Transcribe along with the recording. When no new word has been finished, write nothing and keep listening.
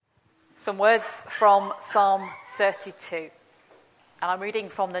Some words from Psalm 32. And I'm reading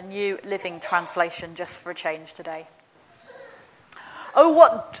from the New Living Translation just for a change today. Oh,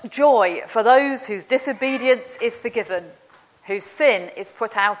 what joy for those whose disobedience is forgiven, whose sin is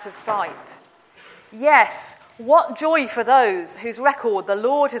put out of sight. Yes, what joy for those whose record the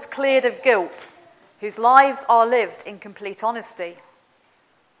Lord has cleared of guilt, whose lives are lived in complete honesty.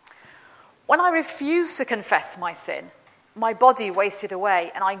 When I refused to confess my sin, my body wasted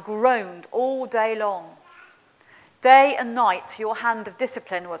away, and I groaned all day long. Day and night, your hand of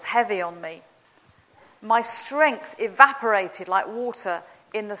discipline was heavy on me. My strength evaporated like water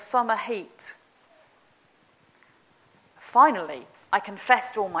in the summer heat. Finally, I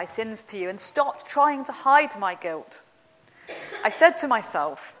confessed all my sins to you and stopped trying to hide my guilt. I said to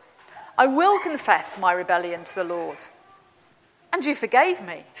myself, I will confess my rebellion to the Lord. And you forgave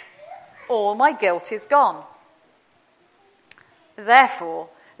me. All my guilt is gone. Therefore,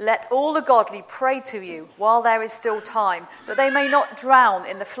 let all the godly pray to you while there is still time, that they may not drown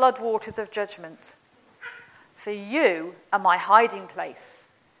in the floodwaters of judgment. For you are my hiding place.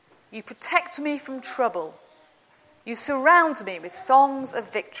 You protect me from trouble. You surround me with songs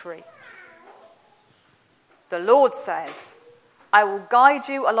of victory. The Lord says, I will guide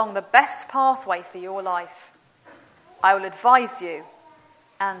you along the best pathway for your life. I will advise you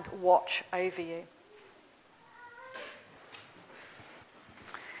and watch over you.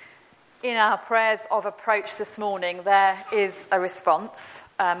 In our prayers of approach this morning, there is a response.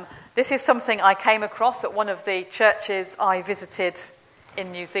 This is something I came across at one of the churches I visited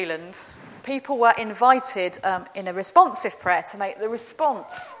in New Zealand. People were invited in a responsive prayer to make the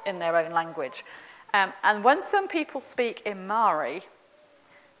response in their own language. And when some people speak in Maori,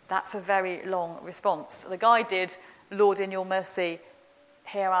 that's a very long response. The guy did, Lord, in your mercy,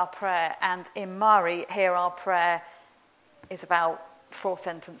 hear our prayer. And in Maori, hear our prayer is about 4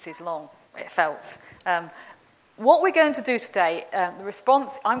 sentences long, it felt. What we're going to do today, the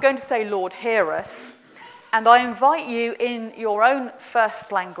response, I'm going to say, Lord, hear us. And I invite you in your own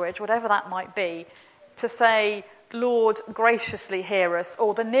first language, whatever that might be, to say, Lord, graciously hear us,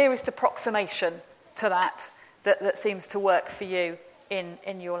 or the nearest approximation to that seems to work for you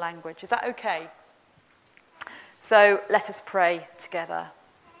in your language. Is that okay? So let us pray together.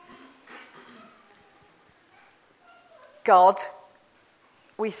 God,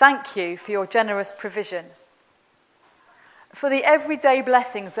 we thank you for your generous provision, for the everyday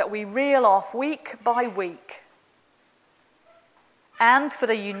blessings that we reel off week by week, and for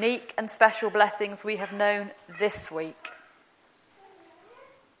the unique and special blessings we have known this week.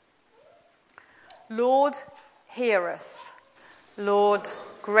 Lord, hear us. Lord,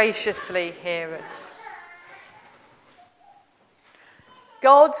 graciously hear us.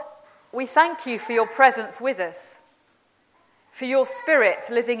 God, we thank you for your presence with us, for your Spirit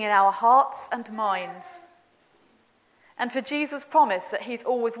living in our hearts and minds, and for Jesus' promise that he's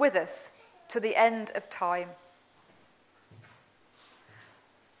always with us to the end of time.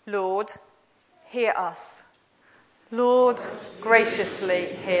 Lord, hear us. Lord, graciously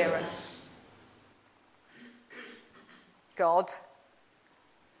hear us. God,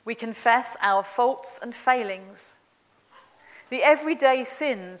 we confess our faults and failings, the everyday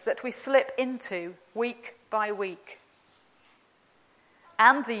sins that we slip into week by week,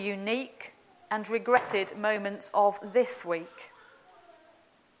 and the unique and regretted moments of this week.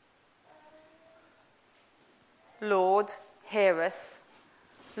 Lord, hear us.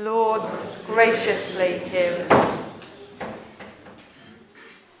 Lord, graciously hear us.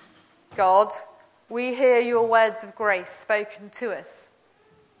 God, we hear your words of grace spoken to us.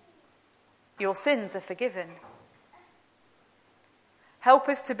 Your sins are forgiven. Help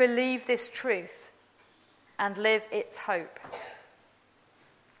us to believe this truth and live its hope.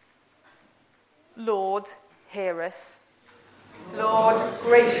 Lord, hear us. Lord,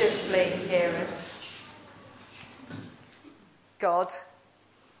 graciously hear us. God,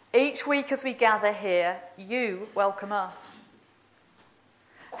 each week as we gather here, you welcome us.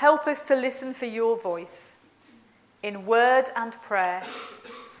 Help us to listen for your voice in word and prayer,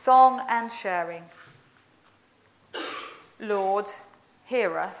 song and sharing. Lord,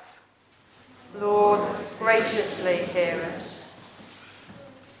 hear us. Lord, graciously hear us.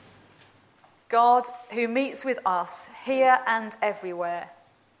 God, who meets with us here and everywhere,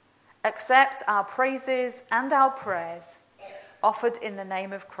 accept our praises and our prayers offered in the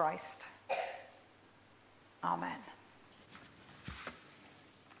name of Christ. Amen.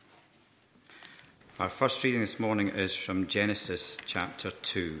 Our first reading this morning is from Genesis chapter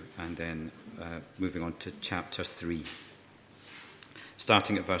 2 and then moving on to chapter 3,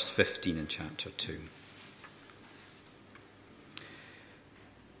 starting at verse 15 in chapter 2.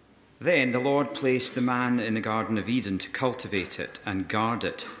 Then the Lord placed the man in the Garden of Eden to cultivate it and guard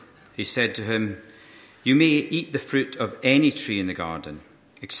it. He said to him, "You may eat the fruit of any tree in the garden,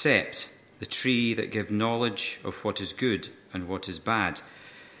 except the tree that gives knowledge of what is good and what is bad.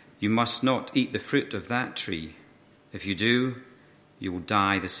 You must not eat the fruit of that tree. If you do, you will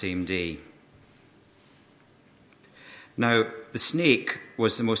die the same day." Now, the snake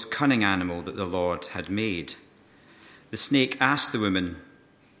was the most cunning animal that the Lord had made. The snake asked the woman,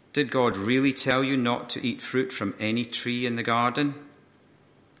 "Did God really tell you not to eat fruit from any tree in the garden?"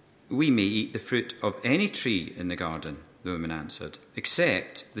 "We may eat the fruit of any tree in the garden," the woman answered,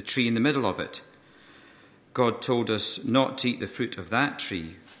 "except the tree in the middle of it. God told us not to eat the fruit of that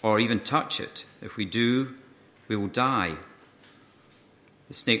tree, or even touch it. If we do, we will die."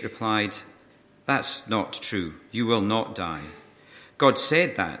 The snake replied, "That's not true. You will not die. God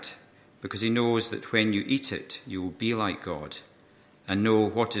said that because he knows that when you eat it, you will be like God and know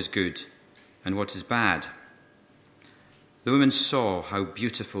what is good and what is bad." The woman saw how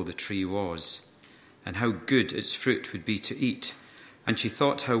beautiful the tree was and how good its fruit would be to eat, and she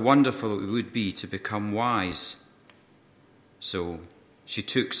thought how wonderful it would be to become wise. So she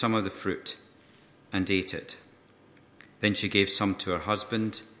took some of the fruit and ate it. Then she gave some to her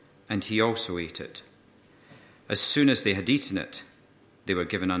husband, and he also ate it. As soon as they had eaten it, they were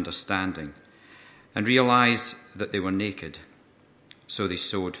given understanding and realized that they were naked. So they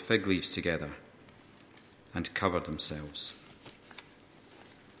sewed fig leaves together and covered themselves.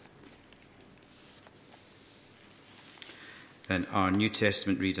 Then our New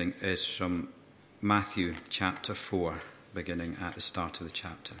Testament reading is from Matthew chapter 4, beginning at the start of the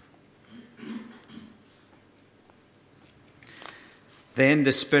chapter. Then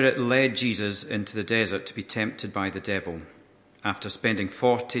the Spirit led Jesus into the desert to be tempted by the devil. After spending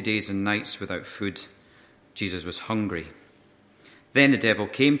 40 days and nights without food, Jesus was hungry. Then the devil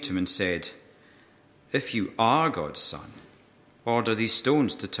came to him and said, "If you are God's son, order these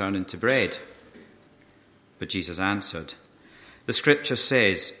stones to turn into bread." But Jesus answered, "The scripture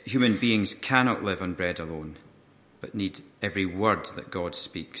says human beings cannot live on bread alone, but need every word that God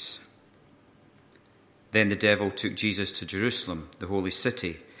speaks." Then the devil took Jesus to Jerusalem, the holy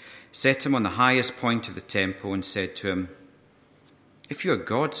city, set him on the highest point of the temple, and said to him, "If you are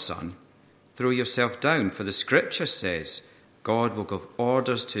God's son, throw yourself down, for the scripture says, God will give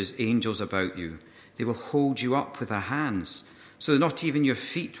orders to his angels about you. They will hold you up with their hands, so that not even your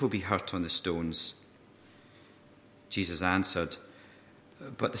feet will be hurt on the stones." Jesus answered,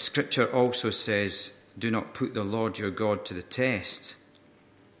 "But the scripture also says, do not put the Lord your God to the test."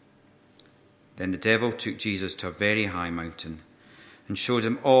 Then the devil took Jesus to a very high mountain and showed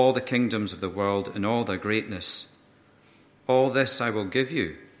him all the kingdoms of the world and all their greatness. "All this I will give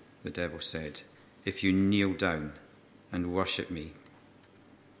you," the devil said, "if you kneel down and worship me."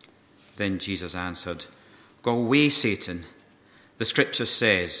 Then Jesus answered, "Go away, Satan. The scripture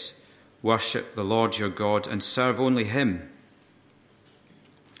says, worship the Lord your God and serve only him."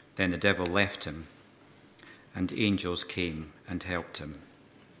 Then the devil left him, and angels came and helped him.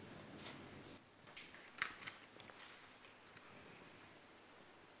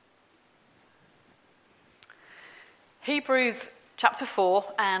 Hebrews chapter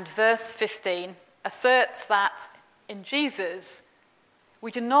 4 and verse 15 asserts that in Jesus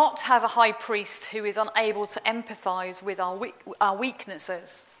we do not have a high priest who is unable to empathize with our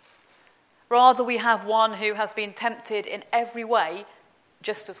weaknesses. Rather, we have one who has been tempted in every way,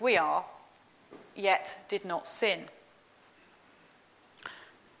 just as we are, yet did not sin.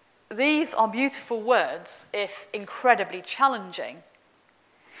 These are beautiful words, if incredibly challenging.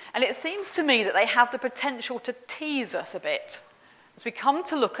 And it seems to me that they have the potential to tease us a bit as we come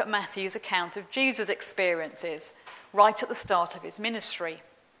to look at Matthew's account of Jesus' experiences right at the start of his ministry.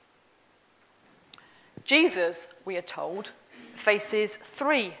 Jesus, we are told, faces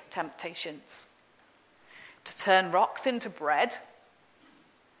 3 temptations: to turn rocks into bread,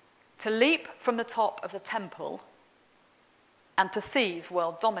 to leap from the top of the temple, and to seize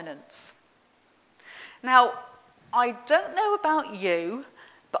world dominance. Now, I don't know about you,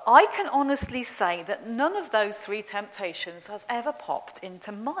 but I can honestly say that none of those 3 temptations has ever popped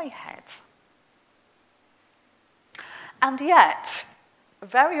into my head. And yet,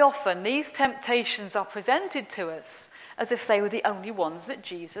 very often these temptations are presented to us as if they were the only ones that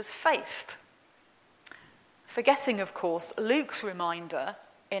Jesus faced. Forgetting, of course, Luke's reminder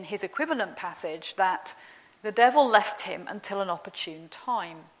in his equivalent passage that the devil left him until an opportune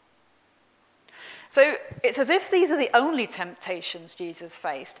time. So it's as if these are the only temptations Jesus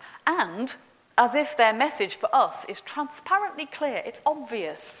faced, and as if their message for us is transparently clear, it's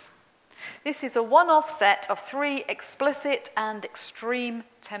obvious. This is a one-off set of 3 explicit and extreme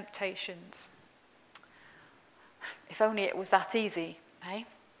temptations. If only it was that easy, eh?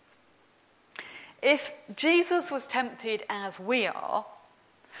 If Jesus was tempted as we are,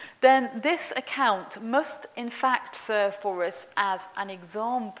 then this account must in fact serve for us as an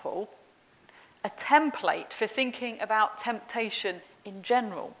example, a template for thinking about temptation in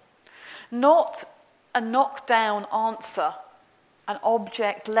general, not a knockdown answer, an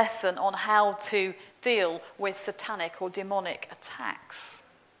object lesson on how to deal with satanic or demonic attacks.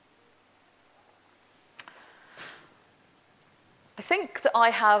 I think that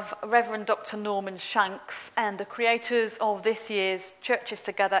I have Reverend Dr. Norman Shanks and the creators of this year's Churches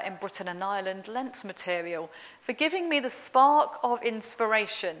Together in Britain and Ireland Lent material for giving me the spark of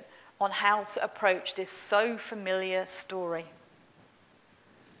inspiration on how to approach this so familiar story.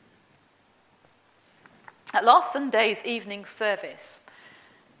 At last Sunday's evening service,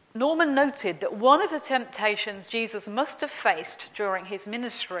 Norman noted that one of the temptations Jesus must have faced during his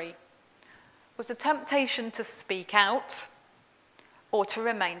ministry was the temptation to speak out or to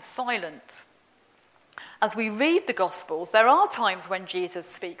remain silent. As we read the Gospels, there are times when Jesus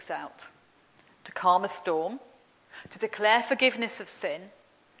speaks out to calm a storm, to declare forgiveness of sin,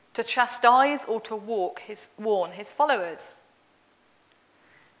 to chastise or to warn his followers.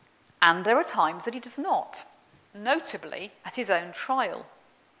 And there are times that he does not, notably at his own trial.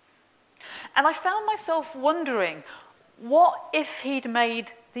 And I found myself wondering, what if he'd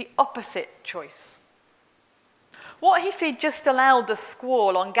made the opposite choice? What if he'd just allowed the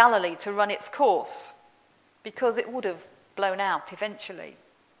squall on Galilee to run its course? Because it would have blown out eventually.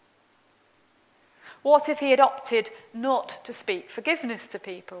 What if he had opted not to speak forgiveness to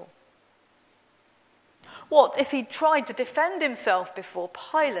people? What if he'd tried to defend himself before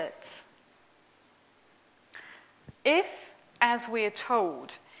Pilate? If, as we are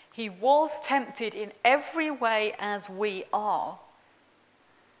told, he was tempted in every way as we are,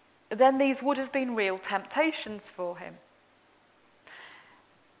 then these would have been real temptations for him.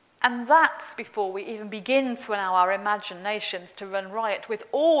 And that's before we even begin to allow our imaginations to run riot with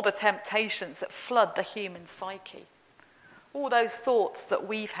all the temptations that flood the human psyche. All those thoughts that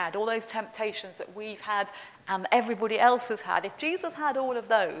we've had, all those temptations that we've had and everybody else has had. If Jesus had all of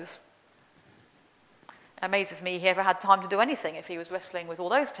those, it amazes me he ever had time to do anything if he was wrestling with all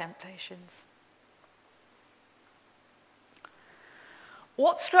those temptations.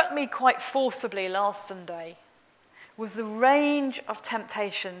 What struck me quite forcibly last Sunday was the range of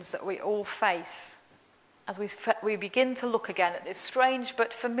temptations that we all face as we begin to look again at this strange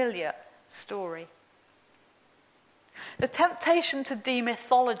but familiar story. The temptation to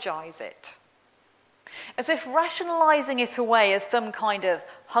demythologize it, as if rationalizing it away as some kind of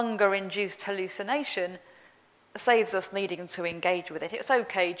hunger-induced hallucination saves us needing to engage with it. It's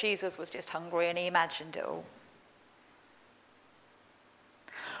okay, Jesus was just hungry and he imagined it all.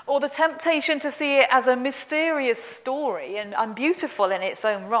 Or the temptation to see it as a mysterious story and beautiful in its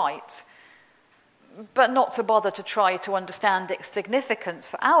own right, but not to bother to try to understand its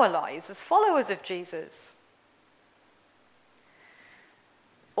significance for our lives as followers of Jesus.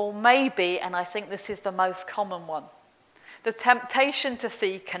 Or maybe, and I think this is the most common one, the temptation to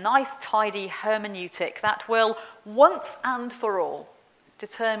seek a nice, tidy hermeneutic that will, once and for all,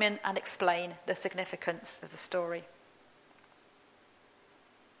 determine and explain the significance of the story.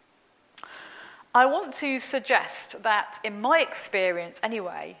 I want to suggest that, in my experience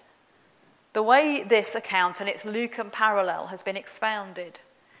anyway, the way this account and its Lucan parallel has been expounded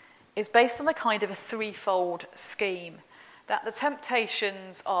is based on a kind of a threefold scheme, that the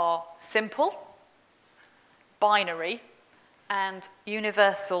temptations are simple, binary, and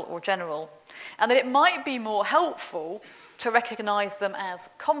universal or general, and that it might be more helpful to recognise them as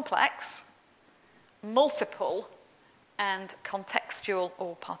complex, multiple, and contextual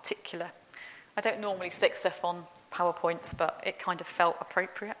or particular. I don't normally stick stuff on PowerPoints, but it kind of felt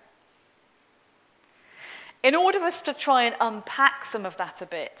appropriate. In order for us to try and unpack some of that a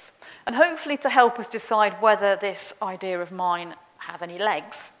bit, and hopefully to help us decide whether this idea of mine has any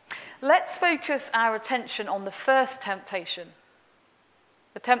legs, let's focus our attention on the first temptation,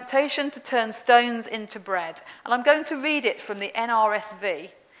 the temptation to turn stones into bread. And I'm going to read it from the NRSV,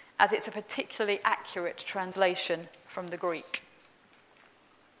 as it's a particularly accurate translation from the Greek.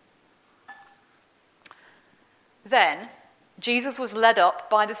 Then Jesus was led up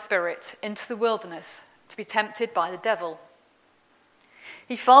by the Spirit into the wilderness to be tempted by the devil.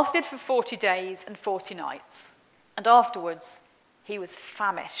 He fasted for 40 days and 40 nights, and afterwards he was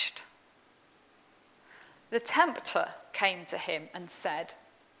famished. The tempter came to him and said,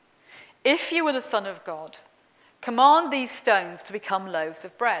 "If you are the Son of God, command these stones to become loaves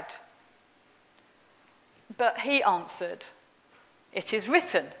of bread." But he answered, "It is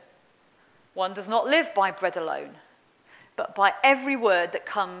written, one does not live by bread alone, but by every word that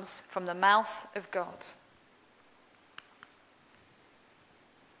comes from the mouth of God."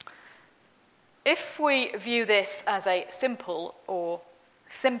 If we view this as a simple or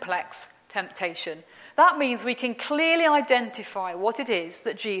simplex temptation, that means we can clearly identify what it is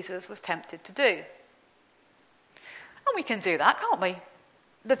that Jesus was tempted to do. And we can do that, can't we?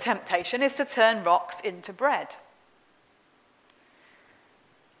 The temptation is to turn rocks into bread.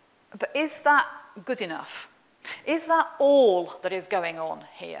 But is that good enough? Is that all that is going on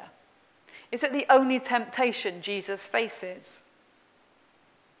here? Is it the only temptation Jesus faces?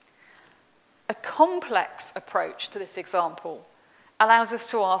 A complex approach to this example allows us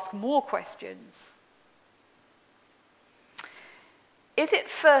to ask more questions. Is it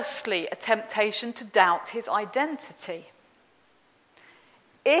firstly a temptation to doubt his identity?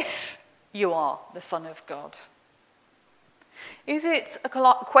 If you are the Son of God. Is it a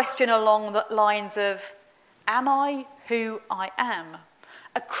question along the lines of, am I who I am?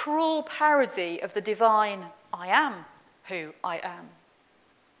 A cruel parody of the divine I am who I am.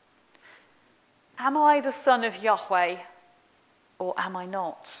 Am I the Son of Yahweh, or am I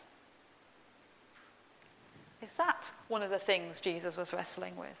not? Is that one of the things Jesus was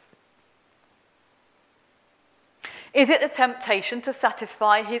wrestling with? Is it the temptation to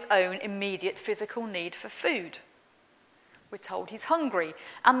satisfy his own immediate physical need for food? We're told he's hungry,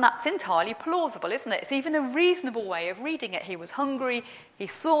 and that's entirely plausible, isn't it? It's even a reasonable way of reading it. He was hungry, he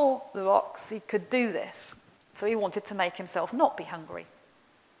saw the rocks, he could do this, so he wanted to make himself not be hungry.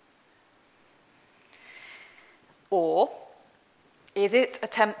 Or is it a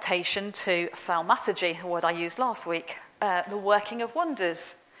temptation to thaumaturgy, a word I used last week, the working of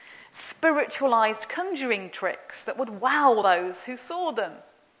wonders, spiritualized conjuring tricks that would wow those who saw them?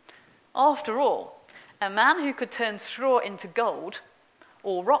 After all, a man who could turn straw into gold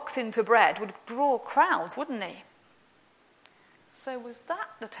or rocks into bread would draw crowds, wouldn't he? So was that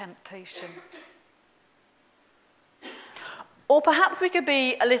the temptation? Or perhaps we could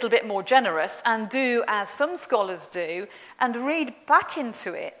be a little bit more generous and do as some scholars do and read back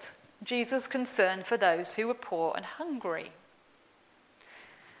into it Jesus' concern for those who were poor and hungry.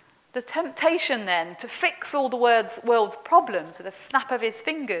 The temptation then to fix all the world's problems with a snap of his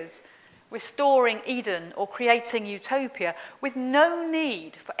fingers, restoring Eden or creating utopia with no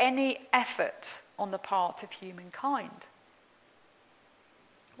need for any effort on the part of humankind.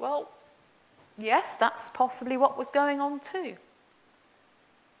 Well, yes, that's possibly what was going on too.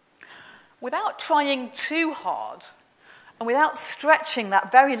 Without trying too hard and without stretching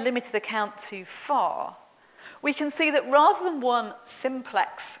that very limited account too far, we can see that rather than one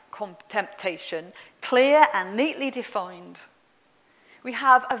simplex temptation, clear and neatly defined, we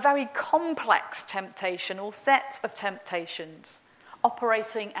have a very complex temptation or set of temptations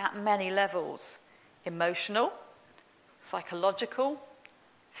operating at many levels: emotional, psychological,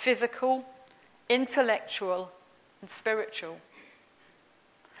 physical, intellectual, and spiritual.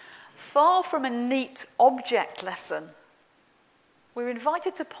 Far from a neat object lesson, we're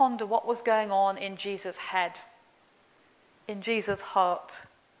invited to ponder what was going on in Jesus' head, in Jesus' heart,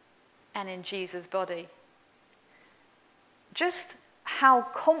 and in Jesus' body. Just how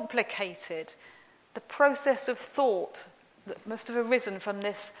complicated the process of thought that must have arisen from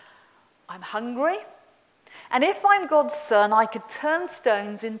this: I'm hungry, and if I'm God's son, I could turn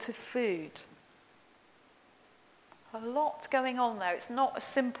stones into food. A lot going on there. It's not as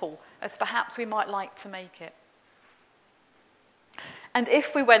simple as perhaps we might like to make it. And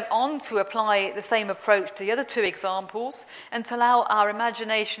if we went on to apply the same approach to the other two examples and to allow our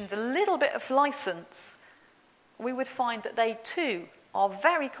imaginations a little bit of license, we would find that they too are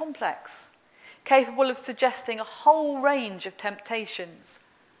very complex, capable of suggesting a whole range of temptations,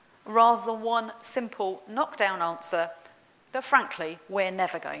 rather than one simple knockdown answer that frankly we're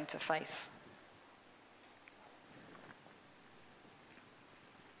never going to face.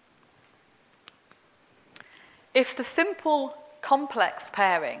 If the simple complex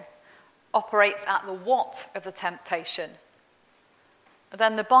pairing operates at the what of the temptation,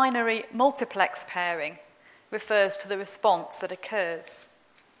 then the binary multiplex pairing refers to the response that occurs.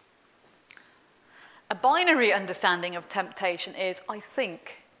 A binary understanding of temptation is, I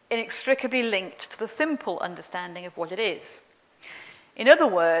think, inextricably linked to the simple understanding of what it is. In other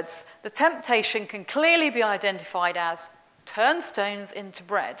words, the temptation can clearly be identified as turn stones into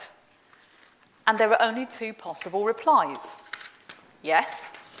bread, and there are only two possible replies: yes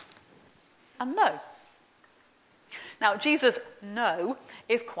and no. Now, Jesus' no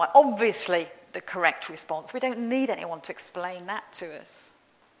is quite obviously the correct response. We don't need anyone to explain that to us.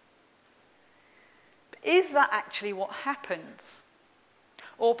 But is that actually what happens?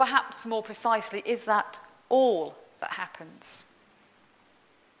 Or perhaps more precisely, is that all that happens?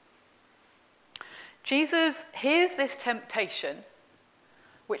 Jesus hears this temptation,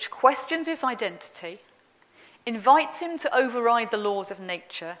 which questions his identity, invites him to override the laws of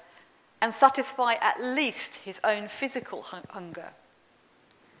nature and satisfy at least his own physical hunger.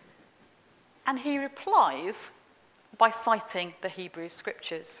 And he replies by citing the Hebrew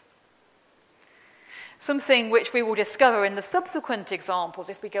Scriptures. Something which we will discover in the subsequent examples,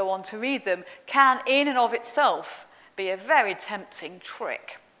 if we go on to read them, can in and of itself be a very tempting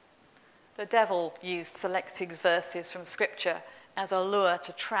trick. The devil used selected verses from Scripture as a lure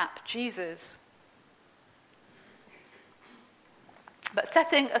to trap Jesus. But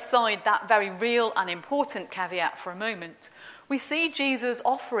setting aside that very real and important caveat for a moment, we see Jesus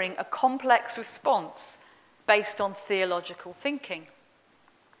offering a complex response based on theological thinking.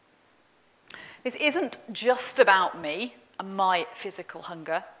 This isn't just about me and my physical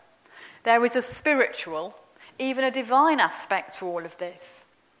hunger. There is a spiritual, even a divine aspect to all of this.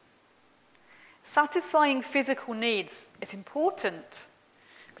 Satisfying physical needs is important,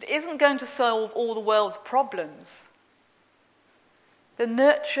 but it isn't going to solve all the world's problems. The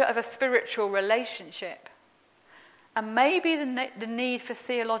nurture of a spiritual relationship and maybe the need for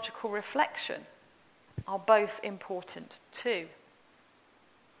theological reflection are both important too.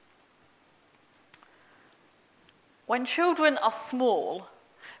 When children are small,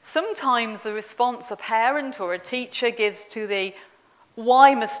 sometimes the response a parent or a teacher gives to the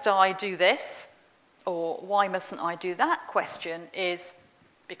 "why must I do this?" or "why mustn't I do that?" question is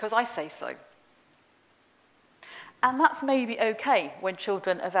 "because I say so." And that's maybe okay when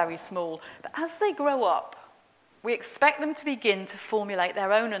children are very small, but as they grow up, we expect them to begin to formulate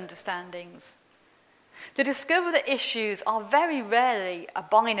their own understandings, to discover that issues are very rarely a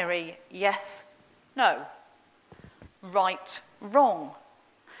binary yes, no, right, wrong,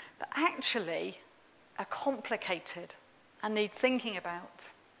 but actually are complicated and need thinking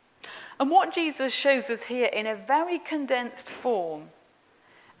about. And what Jesus shows us here in a very condensed form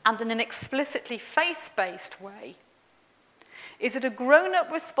and in an explicitly faith-based way is that a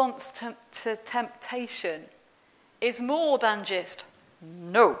grown-up response to temptation is more than just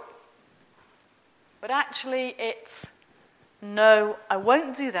no. But actually it's no, I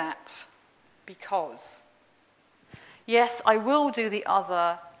won't do that because. Yes, I will do the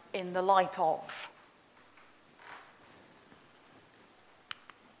other in the light of.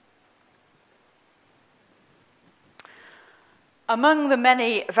 Among the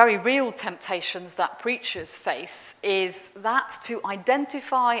many very real temptations that preachers face is that to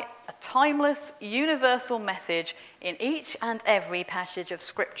identify a timeless, universal message in each and every passage of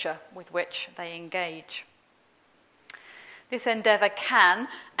Scripture with which they engage. This endeavour can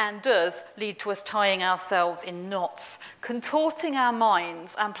and does lead to us tying ourselves in knots, contorting our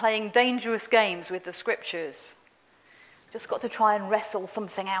minds and playing dangerous games with the Scriptures. Just got to try and wrestle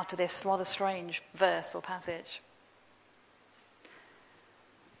something out of this rather strange verse or passage.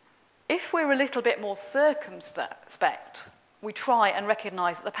 If we're a little bit more circumspect, we try and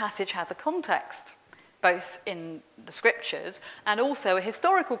recognise that the passage has a context, both in the Scriptures and also a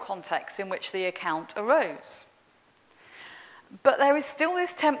historical context in which the account arose. But there is still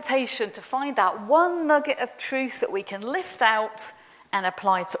this temptation to find that one nugget of truth that we can lift out and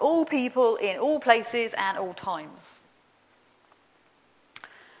apply to all people in all places and all times.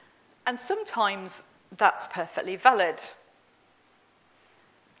 And sometimes that's perfectly valid.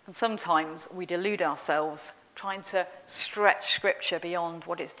 And sometimes we delude ourselves trying to stretch Scripture beyond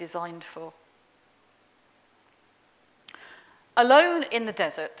what it's designed for. Alone in the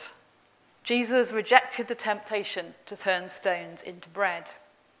desert, Jesus rejected the temptation to turn stones into bread.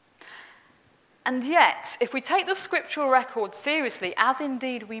 And yet, if we take the scriptural record seriously, as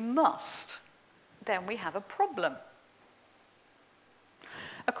indeed we must, then we have a problem.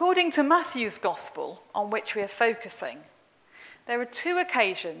 According to Matthew's Gospel, on which we are focusing, there are 2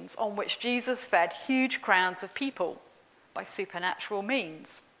 occasions on which Jesus fed huge crowds of people by supernatural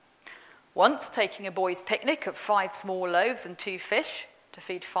means. Once taking a boys' picnic of 5 small loaves and 2 fish to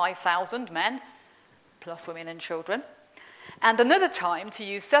feed 5,000 men, plus women and children, and another time to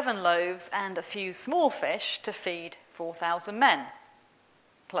use 7 loaves and a few small fish to feed 4,000 men,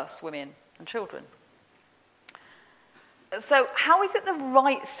 plus women and children. So how is it the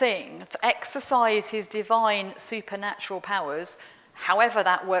right thing to exercise his divine supernatural powers, however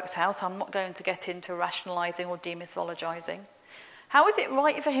that works out? I'm not going to get into rationalising or demythologising. How is it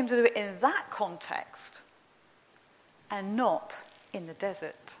right for him to do it in that context and not in the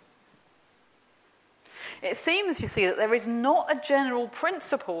desert? It seems, you see, that there is not a general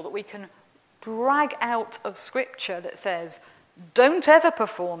principle that we can drag out of Scripture that says, don't ever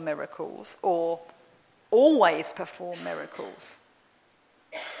perform miracles or always perform miracles.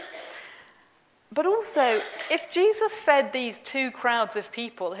 But also, if Jesus fed these two crowds of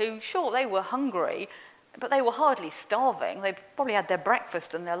people who, sure, they were hungry, but they were hardly starving, they probably had their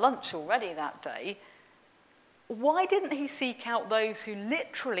breakfast and their lunch already that day, why didn't he seek out those who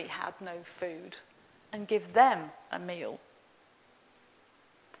literally had no food and give them a meal?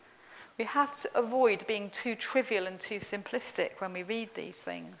 We have to avoid being too trivial and too simplistic when we read these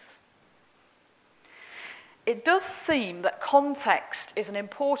things. It does seem that context is an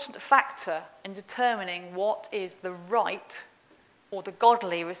important factor in determining what is the right or the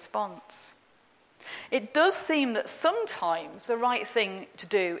godly response. It does seem that sometimes the right thing to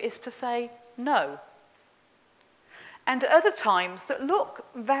do is to say no. And at other times that look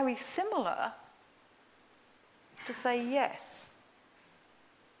very similar, to say yes.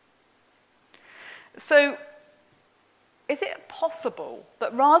 So, is it possible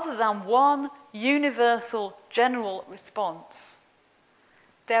that rather than one universal general response,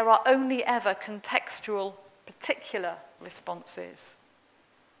 there are only ever contextual particular responses?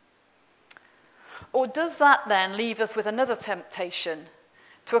 Or does that then leave us with another temptation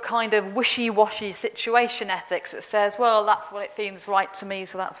to a kind of wishy-washy situation ethics that says, well, that's what it seems right to me,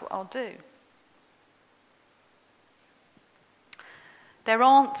 so that's what I'll do? There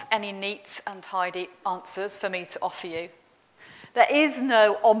aren't any neat and tidy answers for me to offer you. There is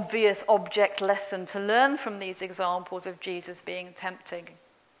no obvious object lesson to learn from these examples of Jesus being tempting,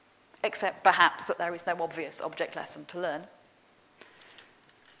 except perhaps that there is no obvious object lesson to learn.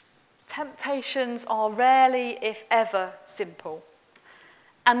 Temptations are rarely, if ever, simple,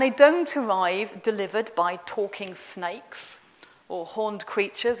 and they don't arrive delivered by talking snakes or horned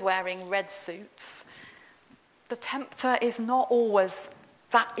creatures wearing red suits. The tempter is not always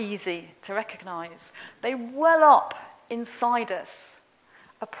that easy to recognise. They well up inside us,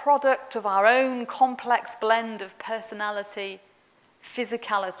 a product of our own complex blend of personality,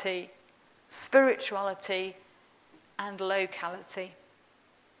 physicality, spirituality, and locality.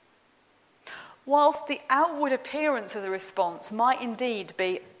 Whilst the outward appearance of the response might indeed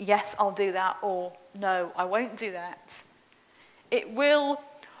be, yes, I'll do that, or no, I won't do that, it will,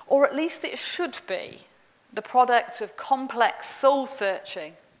 or at least it should be, the product of complex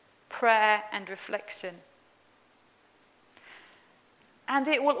soul-searching, prayer and reflection. And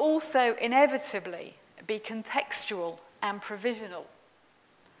it will also inevitably be contextual and provisional.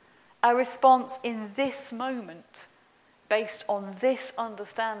 A response in this moment based on this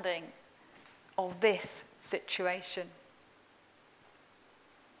understanding of this situation.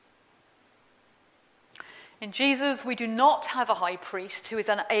 In Jesus, we do not have a high priest who is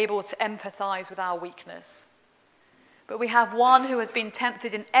unable to empathise with our weakness, but we have one who has been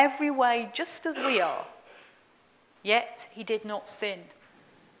tempted in every way just as we are, yet he did not sin.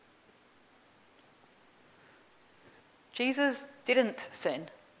 Jesus didn't sin,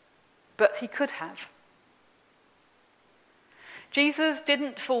 but he could have. Jesus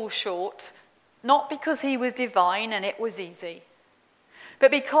didn't fall short, not because he was divine and it was easy,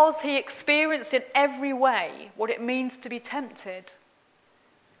 but because he experienced in every way what it means to be tempted,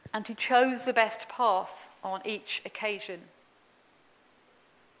 and he chose the best path on each occasion.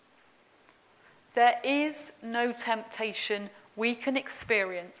 There is no temptation we can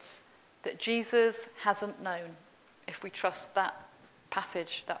experience that Jesus hasn't known, if we trust that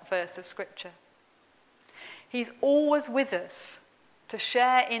passage, that verse of Scripture. He's always with us to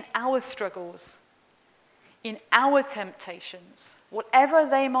share in our struggles, in our temptations, whatever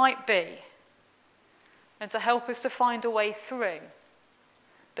they might be, and to help us to find a way through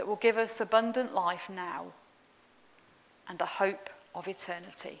that will give us abundant life now and the hope of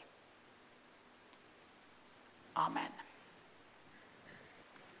eternity. Amen.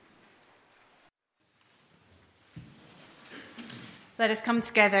 Let us come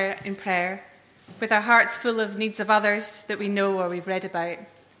together in prayer with our hearts full of needs of others that we know or we've read about,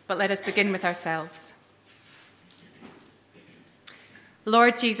 but let us begin with ourselves.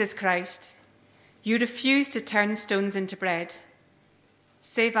 Lord Jesus Christ, you refuse to turn stones into bread.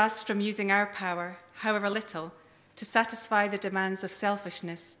 Save us from using our power, however little, to satisfy the demands of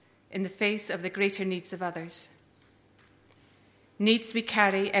selfishness in the face of the greater needs of others. Needs we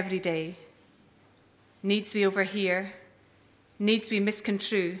carry every day, needs we overhear, needs we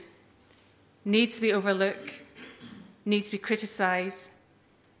misconstrue, needs we overlook, needs we criticise,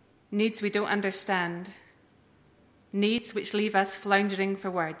 needs we don't understand, needs which leave us floundering for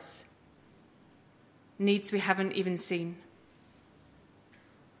words, needs we haven't even seen.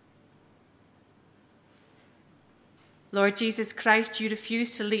 Lord Jesus Christ, you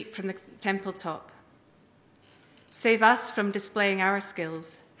refuse to leap from the temple top. Save us from displaying our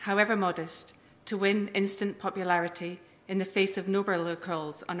skills, however modest, to win instant popularity in the face of nobler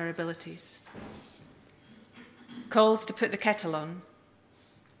calls on our abilities. Calls to put the kettle on,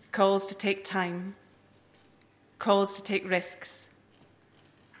 calls to take time, calls to take risks,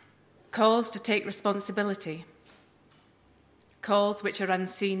 calls to take responsibility, calls which are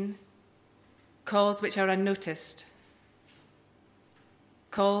unseen, calls which are unnoticed,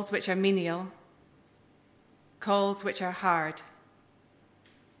 calls which are menial, calls which are hard,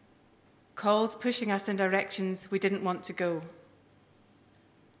 calls pushing us in directions we didn't want to go,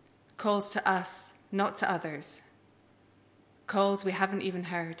 calls to us, not to others, calls we haven't even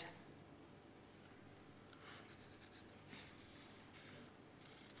heard.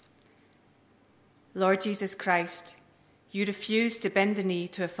 Lord Jesus Christ, you refuse to bend the knee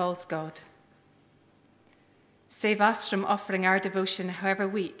to a false god. Save us from offering our devotion, however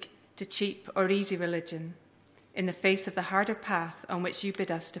weak, to cheap or easy religion, in the face of the harder path on which you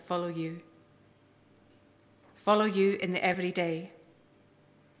bid us to follow you. Follow you in the everyday.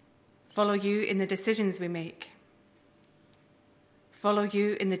 Follow you in the decisions we make. Follow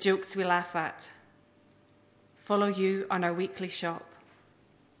you in the jokes we laugh at. Follow you on our weekly shop.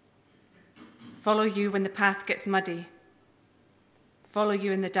 Follow you when the path gets muddy. Follow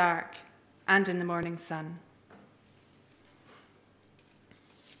you in the dark and in the morning sun.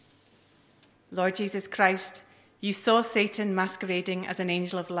 Lord Jesus Christ, you saw Satan masquerading as an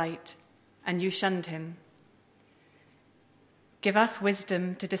angel of light, and you shunned him. Give us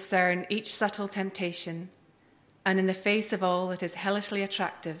wisdom to discern each subtle temptation, and in the face of all that is hellishly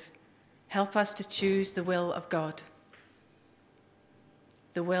attractive, help us to choose the will of God.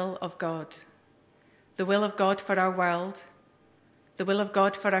 The will of God. The will of God for our world. The will of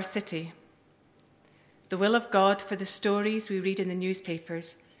God for our city. The will of God for the stories we read in the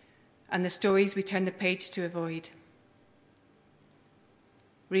newspapers and the stories we turn the page to avoid.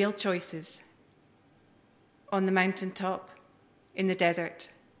 Real choices. On the mountaintop, in the desert.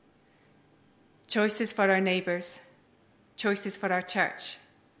 Choices for our neighbours, choices for our church,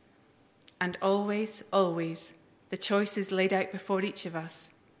 and always, always, the choices laid out before each of us,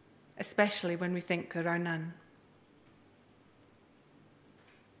 especially when we think there are none.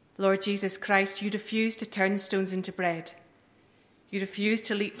 Lord Jesus Christ, you refuse to turn stones into bread. You refuse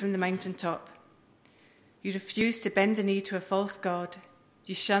to leap from the mountaintop. You refuse to bend the knee to a false god.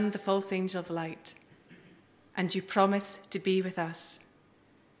 You shun the false angel of light. And you promise to be with us,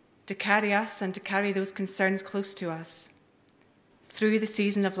 to carry us and to carry those concerns close to us, through the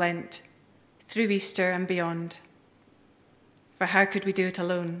season of Lent, through Easter and beyond. For how could we do it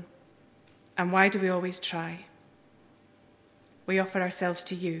alone? And why do we always try? We offer ourselves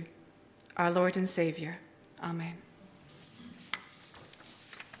to you, our Lord and Saviour. Amen.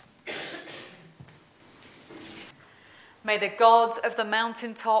 May the God of the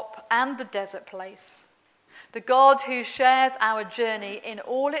mountaintop and the desert place, the God who shares our journey in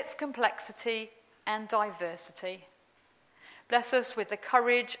all its complexity and diversity, bless us with the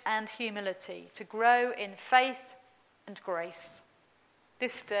courage and humility to grow in faith and grace,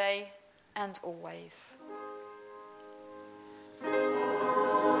 this day and always.